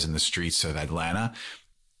evangelize in the streets of Atlanta,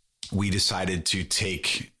 we decided to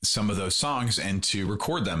take some of those songs and to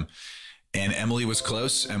record them. And Emily was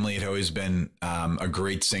close. Emily had always been a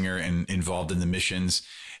great singer and involved in the missions.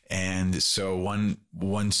 And so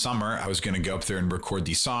one summer, I was going to go up there and record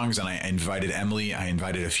these songs, and I invited Emily. I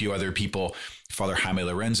invited a few other people, Father Jaime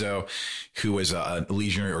Lorenzo, who was a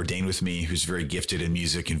legionary ordained with me, who's very gifted in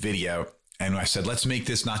music and video. And I said, let's make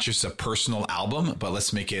this not just a personal album, but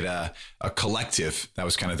let's make it a collective. That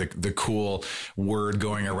was kind of the cool word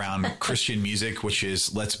going around Christian music, which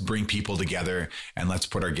is let's bring people together and let's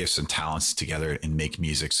put our gifts and talents together and make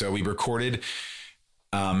music. So we recorded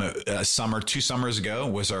two summers ago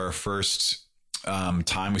was our first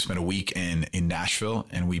time. We spent a week in Nashville,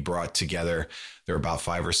 and we brought together, there were about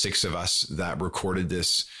 5 or 6 of us that recorded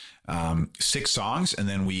this 6 songs. And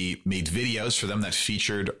then we made videos for them that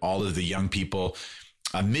featured all of the young people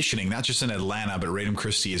missioning, not just in Atlanta, but Regnum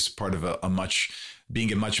Christi is part of a much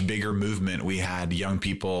bigger movement. We had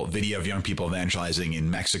video of young people evangelizing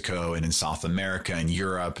in Mexico and in South America and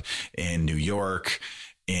Europe, in New York,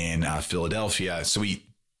 in Philadelphia. So we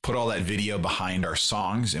put all that video behind our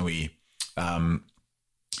songs, and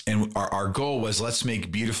our goal was let's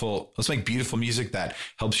make beautiful music that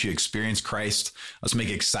helps you experience Christ. Let's make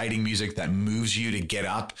exciting music that moves you to get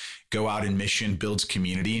up, go out in mission, builds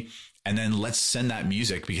community. And then let's send that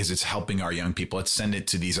music because it's helping our young people. Let's send it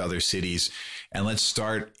to these other cities, and let's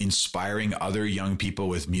start inspiring other young people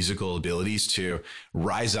with musical abilities to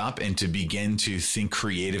rise up and to begin to think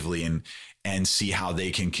creatively and see how they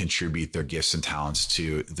can contribute their gifts and talents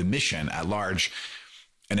to the mission at large.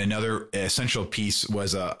 And another essential piece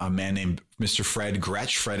was a man named Mr. Fred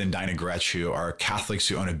and Dinah Gretsch, who are Catholics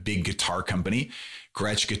who own a big guitar company.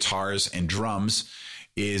 Gretsch Guitars and Drums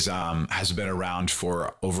has been around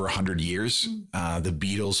for over 100 years. The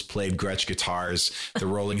Beatles played Gretsch guitars, the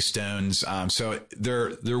Rolling Stones. So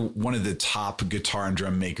they're one of the top guitar and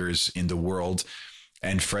drum makers in the world.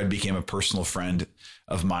 And Fred became a personal friend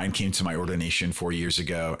of mine, came to my ordination 4 years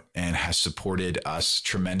ago, and has supported us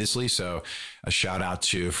tremendously. So a shout out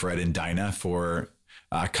to Fred and Dinah for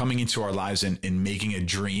coming into our lives and making a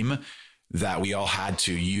dream that we all had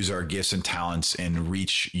to use our gifts and talents and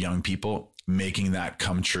reach young people, making that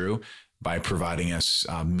come true by providing us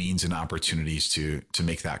means and opportunities to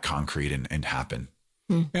make that concrete and happen.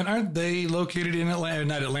 And aren't they located in Atlanta,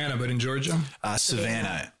 not Atlanta, but in Georgia?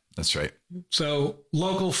 Savannah. That's right. So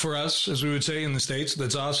local for us, as we would say in the States.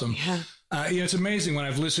 That's awesome. Yeah. It's amazing when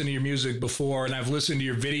I've listened to your music before and I've listened to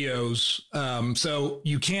your videos. So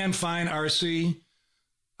you can find RC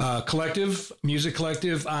Music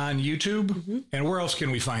Collective on YouTube. Mm-hmm. And where else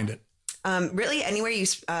can we find it? Really anywhere you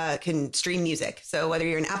can stream music. So whether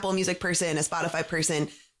you're an Apple Music person, a Spotify person,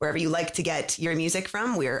 wherever you like to get your music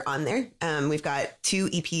from, we're on there. We've got 2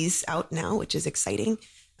 EPs out now, which is exciting.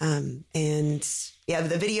 And yeah,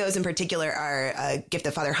 the videos in particular are a gift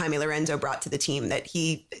that Father Jaime Lorenzo brought to the team that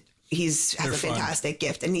he has a fantastic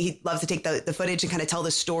gift, and he loves to take the footage and kind of tell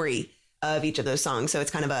the story of each of those songs. So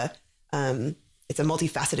it's kind of it's a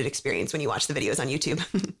multifaceted experience when you watch the videos on YouTube.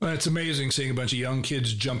 Well, it's amazing seeing a bunch of young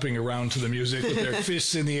kids jumping around to the music with their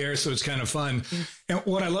fists in the air. So it's kind of fun. And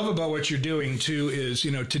what I love about what you're doing too is,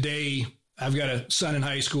 today I've got a son in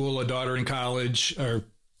high school, a daughter in college, or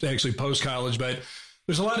actually post-college, but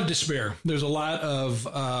there's a lot of despair. There's a lot of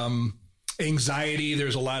anxiety.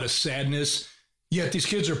 There's a lot of sadness. Yet these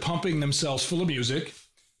kids are pumping themselves full of music.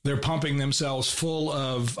 They're pumping themselves full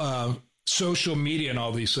of social media and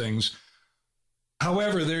all these things.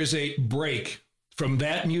 However, there's a break from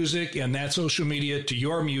that music and that social media to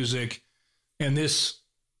your music and this,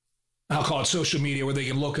 I'll call it social media, where they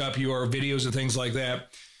can look up your videos and things like that.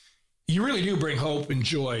 You really do bring hope and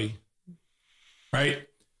joy, right?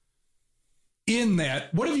 In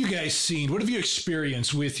that, what have you guys seen? What have you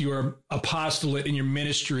experienced with your apostolate and your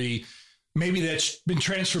ministry? Maybe that's been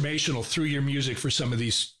transformational through your music for some of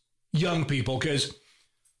these young people, because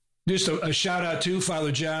just a shout out to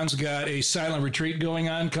Father John's got a silent retreat going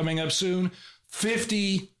on coming up soon.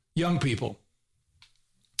 50 young people.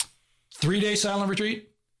 3-day silent retreat.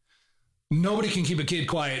 Nobody can keep a kid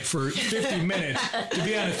quiet for 50 minutes to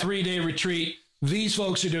be on a 3-day retreat. These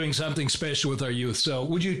folks are doing something special with our youth. So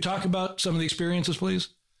would you talk about some of the experiences, please?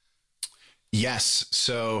 Yes.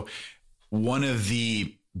 So one of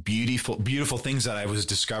the beautiful things that I was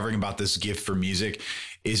discovering about this gift for music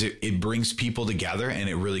is it brings people together, and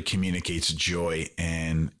it really communicates joy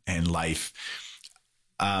and life.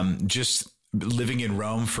 Just living in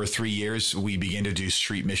Rome for 3 years, we began to do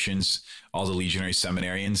street missions, all the legionary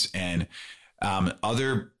seminarians, and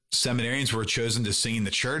other seminarians were chosen to sing in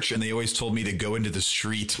the church, and they always told me to go into the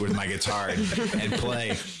street with my guitar and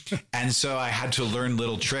play. And so I had to learn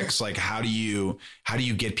little tricks, like how do you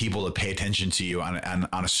get people to pay attention to you on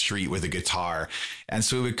a street with a guitar? And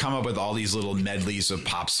so we would come up with all these little medleys of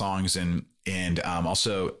pop songs and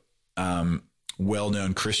also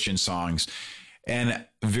well-known Christian songs. And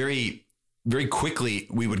very quickly,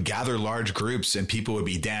 we would gather large groups and people would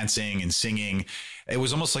be dancing and singing. It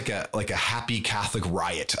was almost like a happy Catholic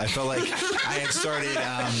riot. I felt like I had started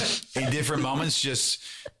in different moments. Just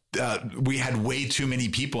we had way too many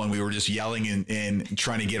people, and we were just yelling and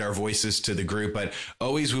trying to get our voices to the group. But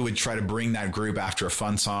always we would try to bring that group after a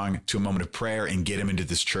fun song to a moment of prayer and get them into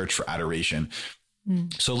this church for adoration.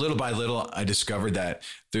 So little by little, I discovered that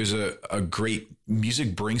there's a great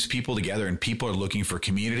music brings people together, and people are looking for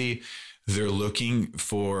community. They're looking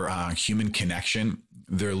for human connection.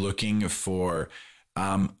 They're looking for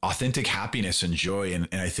authentic happiness and joy. And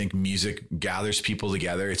I think music gathers people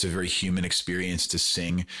together. It's a very human experience to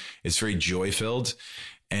sing. It's very joy filled.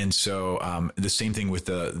 And so the same thing with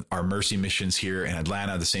our mercy missions here in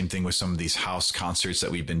Atlanta, the same thing with some of these house concerts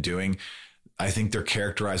that we've been doing. I think they're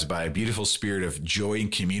characterized by a beautiful spirit of joy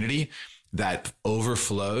and community that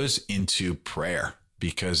overflows into prayer,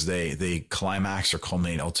 because they climax or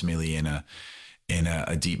culminate ultimately in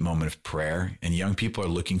a deep moment of prayer. And young people are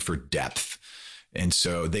looking for depth. And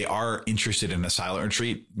so they are interested in a silent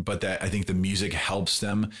retreat, but that I think the music helps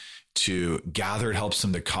them to gather. It helps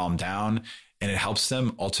them to calm down, and it helps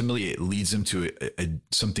them ultimately. It leads them to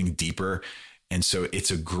something deeper. And so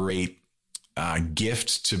it's a great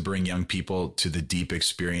gift to bring young people to the deep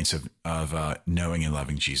experience of knowing and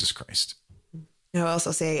loving Jesus Christ. I'll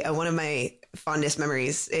also say one of my fondest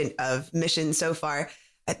memories of missions so far,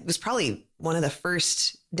 it was probably one of the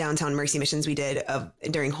first downtown mercy missions we did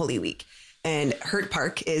during Holy Week. And Hurt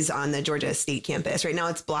Park is on the Georgia State campus. Right now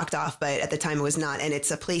it's blocked off, but at the time it was not. And it's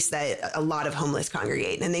a place that a lot of homeless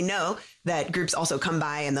congregate. And they know that groups also come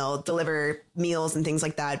by and they'll deliver meals and things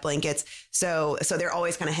like that, blankets. So they're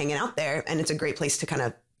always kind of hanging out there. And it's a great place to kind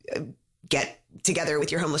of get together with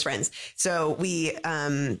your homeless friends. So we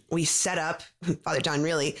set up, Father John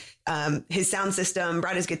really, his sound system,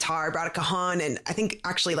 brought his guitar, brought a cajon, and I think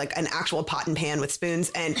actually like an actual pot and pan with spoons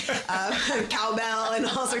and cowbell and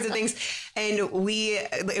all sorts of things. And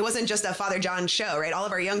it wasn't just a Father John show, right? All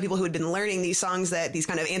of our young people who had been learning these songs, these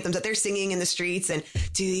kind of anthems that they're singing in the streets, and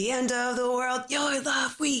to the end of the world, your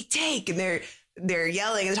love we take. And they're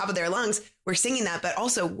yelling at the top of their lungs. We're singing that, but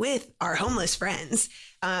also with our homeless friends.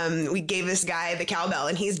 We gave this guy the cowbell,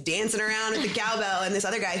 and he's dancing around with the cowbell. And this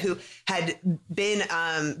other guy who had been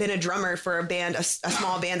a drummer for a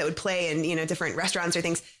small band that would play in different restaurants or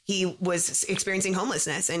things. He was experiencing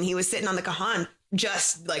homelessness, and he was sitting on the cajon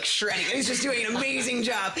just like shredding. And he's just doing an amazing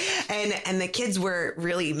job. And the kids were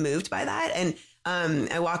really moved by that. And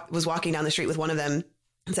I was walking down the street with one of them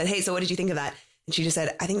and said, "Hey, so what did you think of that?" And she just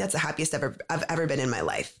said, "I think that's the happiest I've ever been in my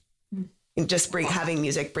life." And just having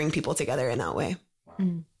music bring people together in that way.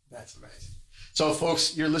 That's amazing. So,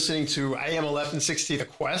 folks, you're listening to AM 1160 The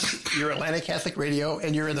Quest. You're Atlanta Catholic Radio,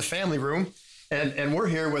 and you're in the family room. And we're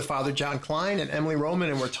here with Father John Klein and Emily Roman,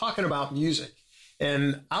 and we're talking about music.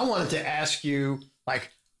 And I wanted to ask you,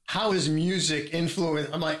 how has music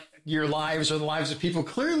influenced, your lives or the lives of people?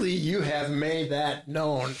 Clearly, you have made that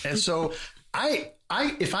known. And so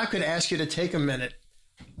if I could ask you to take a minute,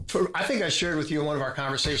 I think I shared with you in one of our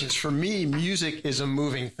conversations, for me, music is a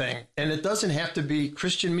moving thing, and it doesn't have to be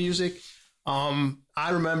Christian music. I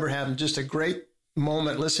remember having just a great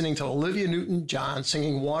moment listening to Olivia Newton-John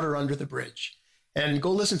singing Water Under the Bridge, and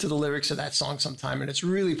go listen to the lyrics of that song sometime. And it's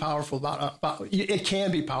really powerful it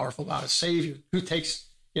can be powerful about a Savior who takes,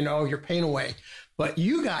 your pain away. But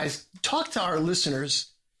you guys talk to our listeners,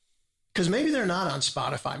 because maybe they're not on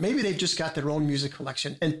Spotify. Maybe they've just got their own music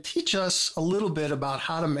collection, and teach us a little bit about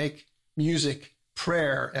how to make music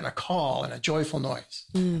prayer and a call and a joyful noise.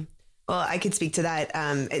 Well, I could speak to that.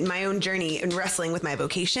 In my own journey in wrestling with my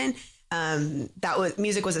vocation,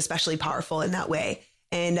 music was especially powerful in that way.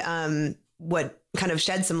 And what kind of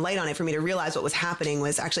shed some light on it for me to realize what was happening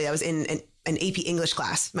was actually I was in an AP English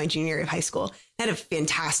class my junior year of high school. I had a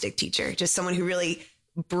fantastic teacher, just someone who really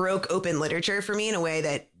broke open literature for me in a way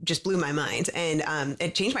that just blew my mind. And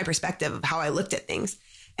it changed my perspective of how I looked at things.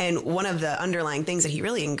 And one of the underlying things that he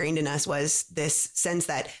really ingrained in us was this sense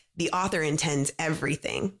that the author intends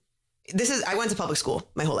everything. I went to public school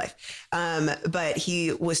my whole life. But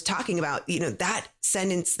he was talking about, that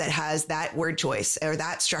sentence that has that word choice or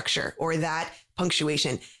that structure or that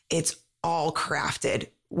punctuation, it's all crafted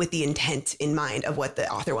with the intent in mind of what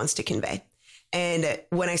the author wants to convey. And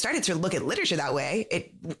when I started to look at literature that way,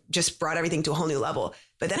 it just brought everything to a whole new level.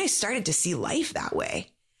 But then I started to see life that way.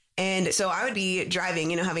 And so I would be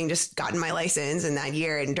driving, having just gotten my license in that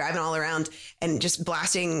year and driving all around and just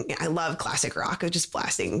blasting. I love classic rock. I was just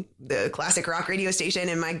blasting the classic rock radio station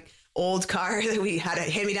in my old car that we had a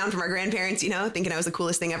hand me down from our grandparents, thinking I was the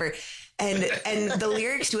coolest thing ever. And the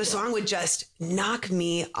lyrics to a song would just knock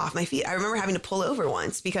me off my feet. I remember having to pull over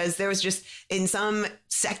once because there was just in some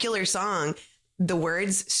secular song, the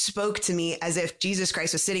words spoke to me as if Jesus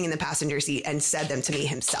Christ was sitting in the passenger seat and said them to me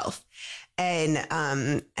himself. And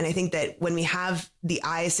I think that when we have the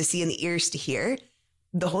eyes to see and the ears to hear,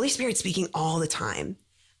 the Holy Spirit's speaking all the time.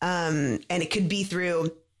 And it could be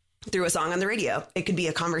through a song on the radio. It could be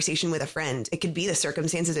a conversation with a friend. It could be the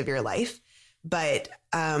circumstances of your life. But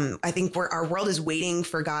I think our world is waiting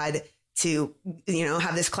for God to,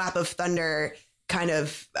 have this clap of thunder kind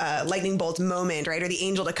of lightning bolt moment, right? Or the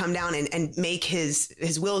angel to come down and make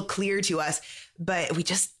his will clear to us. But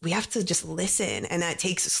we have to just listen. And that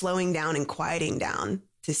takes slowing down and quieting down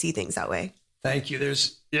to see things that way. Thank you.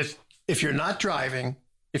 If you're not driving,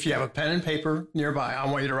 if you have a pen and paper nearby, I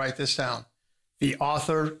want you to write this down. The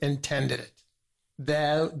author intended it.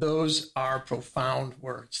 Those are profound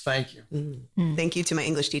words. Thank you. Mm-hmm. Thank you to my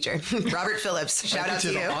English teacher, Robert Phillips. Shout out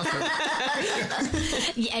to you.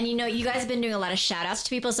 And you guys have been doing a lot of shout outs to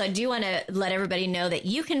people. So I do want to let everybody know that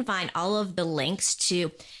you can find all of the links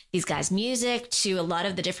to these guys' music, to a lot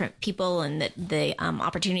of the different people and the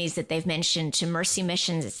opportunities that they've mentioned, to Mercy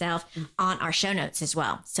Missions itself on our show notes as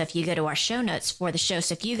well. So if you go to our show notes for the show,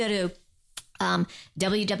 so if you go to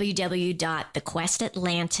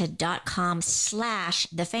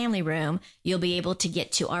www.thequestatlanta.com/thefamilyroom, you'll be able to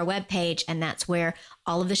get to our webpage, and that's where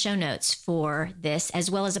all of the show notes for this,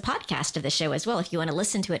 as well as a podcast of the show as well. If you want to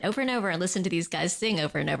listen to it over and over and listen to these guys sing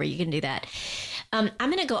over and over, you can do that. I'm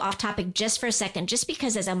going to go off topic just for a second, just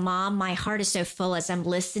because as a mom, my heart is so full as I'm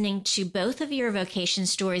listening to both of your vocation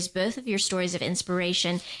stories, both of your stories of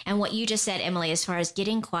inspiration, and what you just said, Emily, as far as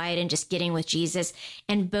getting quiet and just getting with Jesus.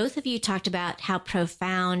 And both of you talked about how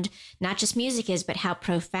profound not just music is, but how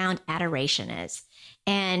profound adoration is.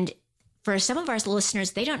 And for some of our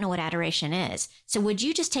listeners, they don't know what adoration is. So would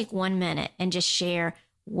you just take 1 minute and just share,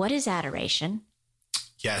 what is adoration?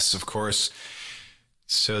 Yes, of course.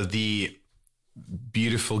 So the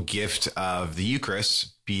beautiful gift of the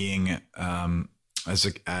Eucharist being,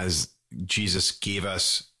 as Jesus gave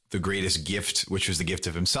us the greatest gift, which was the gift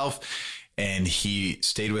of himself. And he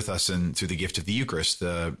stayed with us through the gift of the Eucharist,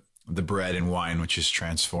 the bread and wine, which is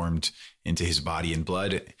transformed into his body and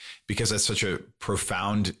blood, because that's such a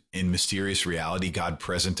profound and mysterious reality, God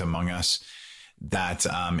present among us, that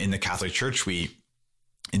in the Catholic Church,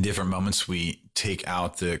 in different moments, we take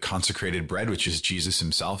out the consecrated bread, which is Jesus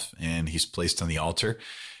himself, and he's placed on the altar,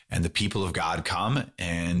 and the people of God come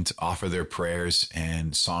and offer their prayers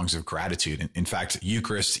and songs of gratitude. In fact,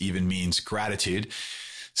 Eucharist even means gratitude.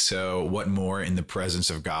 So what more in the presence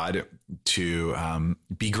of God to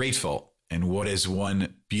be grateful? And what is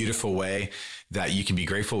one beautiful way that you can be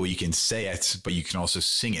grateful? Well, you can say it, but you can also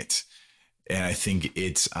sing it. And I think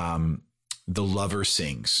it's the lover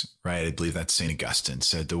sings, right? I believe that's St. Augustine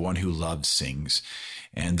said, the one who loves sings.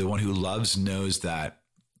 And the one who loves knows that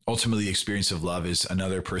ultimately the experience of love is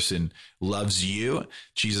another person loves you.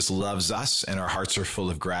 Jesus loves us, and our hearts are full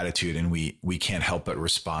of gratitude, and we can't help but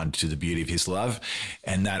respond to the beauty of his love.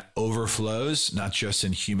 And that overflows not just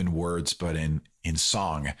in human words, but in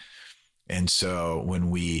song. And so when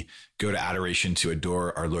we go to adoration to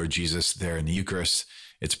adore our Lord Jesus there in the Eucharist,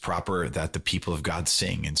 it's proper that the people of God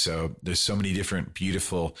sing. And so there's so many different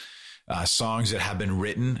beautiful songs that have been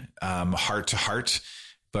written heart to heart,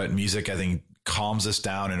 but music, I think, calms us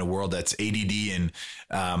down in a world that's ADD and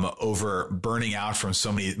over burning out from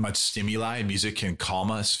much stimuli. Music can calm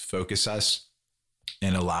us, focus us,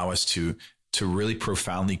 and allow us to really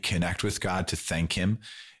profoundly connect with God, to thank him,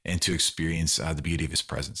 and to experience the beauty of his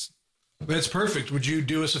presence. That's perfect. Would you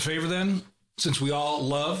do us a favor then? Since we all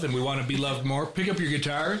love and we want to be loved more, pick up your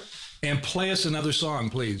guitar and play us another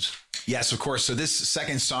song, please. Yes, of course. So this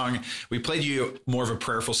second song, we played you more of a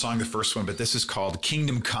prayerful song, the first one, but this is called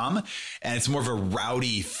Kingdom Come, and it's more of a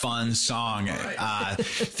rowdy, fun song. Right.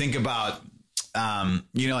 Think about,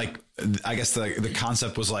 like, I guess the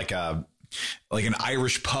concept was like an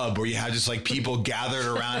Irish pub where you have just like people gathered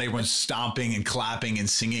around, everyone's stomping and clapping and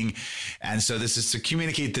singing. And so this is to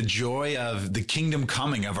communicate the joy of the kingdom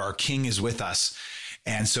coming, of our King is with us.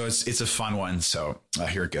 And so it's a fun one. So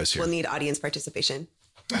here it goes here. We'll need audience participation.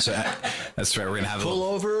 So that's right. We're going to have pull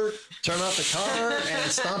over, turn off the car, and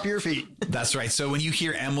stomp your feet. That's right. So when you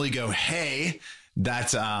hear Emily go, "Hey,"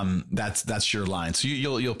 that's your line. So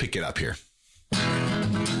you'll pick it up here.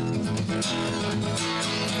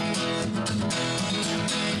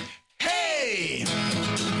 Hey! You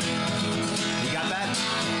got that?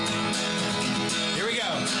 Here we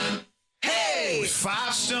go. Hey!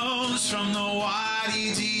 5 stones from the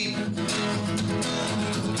Wadi Deep,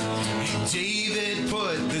 David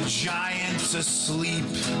put the giants asleep,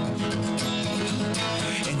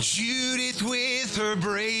 and Judith with her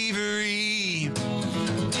bravery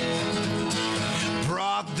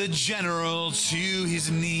brought the general to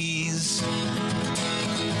his knees.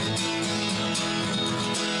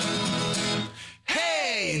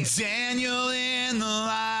 Hey, Daniel in the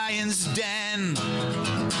lion's den,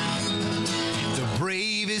 the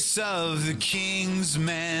bravest of the king's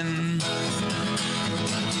men,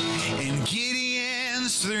 and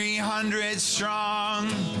Gideon's 300 strong,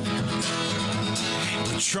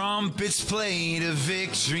 the trumpets played a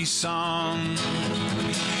victory song.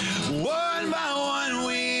 One by one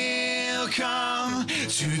we'll come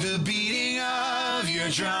to the beating of your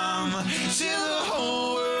drum, till the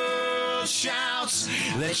whole world shouts,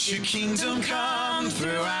 let your kingdom come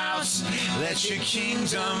throughout. Let your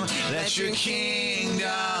kingdom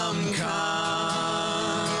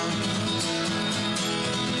come.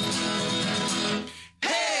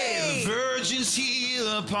 Hey, the virgin's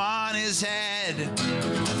heel upon his head,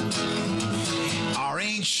 our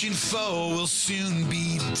ancient foe will soon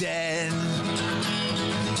be dead,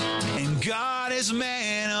 and God is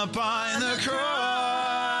man upon the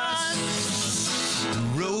cross,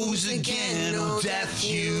 rose again, oh death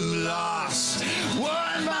you lost.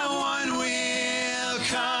 One by one we'll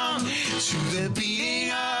come to the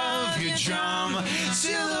beating of your drum,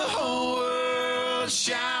 till the whole world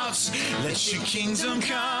shouts, let your kingdom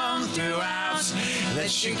come throughout.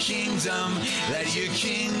 Let your kingdom,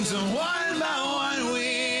 one by one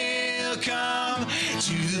we'll come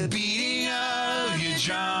to the beating of your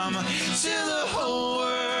drum, till the whole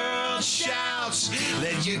world shouts,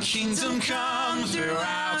 let your kingdom come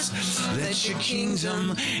throughout. Let your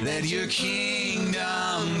kingdom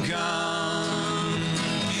come.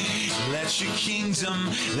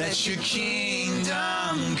 Let your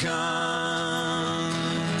kingdom come.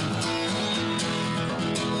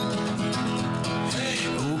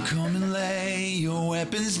 Oh, come and lay your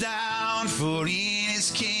weapons down, for in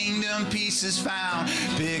his kingdom peace is found.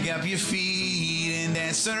 Pick up your feet and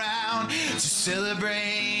dance around to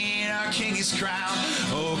celebrate our King is crowned.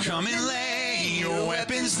 Oh, come and lay your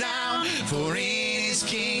weapons down, for in his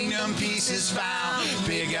kingdom peace is found.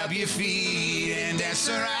 Pick up your feet and dance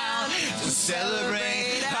around to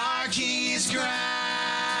celebrate our King is crowned.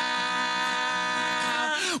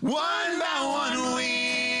 One by one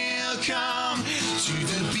we'll come to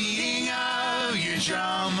the beating of your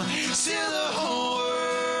drum, till the whole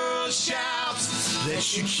world shouts,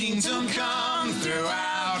 let your kingdom come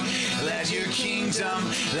throughout. Let your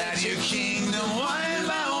kingdom, one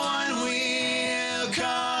by one we'll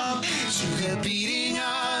come to the beating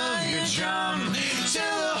of your drum, till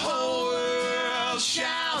the whole world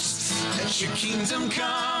shouts, let your kingdom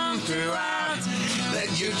come throughout.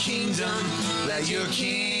 Let your kingdom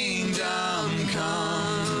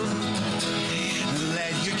come.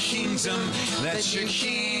 Let your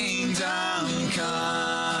kingdom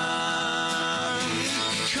come.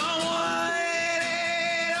 Come on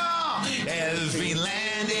and all, every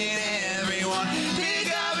land and everyone,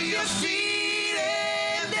 pick up your feet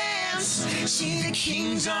and dance. See the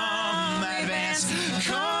kingdom advance.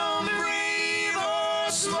 Come brave or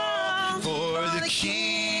small, for the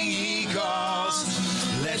King he calls.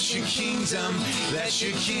 Let your kingdom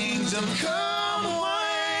come,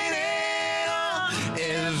 one and all,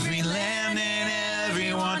 every land and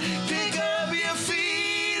everyone, pick up your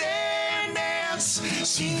feet and dance.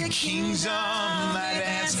 See the kingdom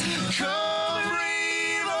advance. Come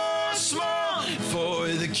brave or small, for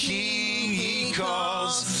the King he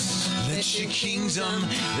calls. Let your kingdom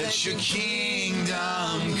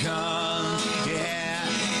come. Yeah.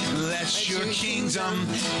 Let your kingdom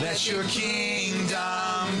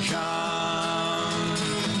come.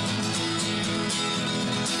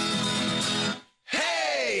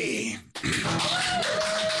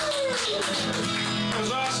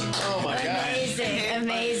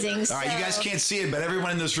 guys can't see it, but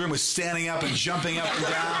everyone in this room was standing up and jumping up and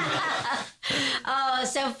down. Oh,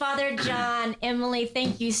 so Father John, Emily,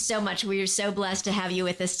 thank you so much. We are so blessed to have you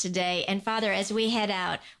with us today. And Father, as we head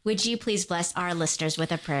out, would you please bless our listeners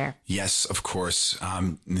with a prayer? Yes, of course.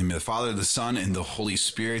 In the name of the Father, the Son, and the Holy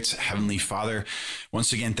Spirit. Heavenly Father,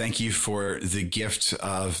 once again, thank you for the gift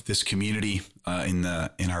of this community in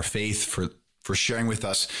our faith, for sharing with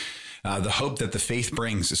us the hope that the faith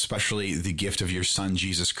brings, especially the gift of your Son,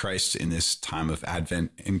 Jesus Christ, in this time of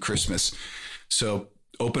Advent and Christmas. So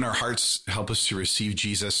open our hearts, help us to receive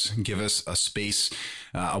Jesus, give us a space,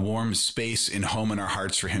 a warm space and home in our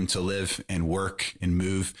hearts for him to live and work and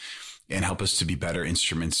move, and help us to be better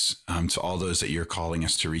instruments to all those that you're calling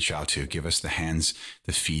us to reach out to. Give us the hands,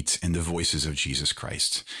 the feet, and the voices of Jesus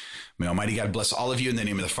Christ. May Almighty God bless all of you in the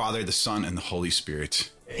name of the Father, the Son, and the Holy Spirit.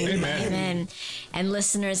 Amen. Amen. And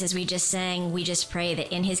listeners, as we just sang, we just pray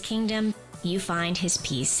that in his kingdom, you find his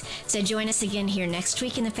peace. So join us again here next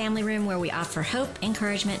week in the Family Room, where we offer hope,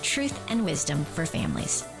 encouragement, truth, and wisdom for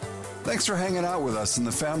families. Thanks for hanging out with us in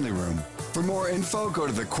the Family Room. For more info, go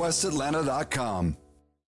to thequestatlanta.com.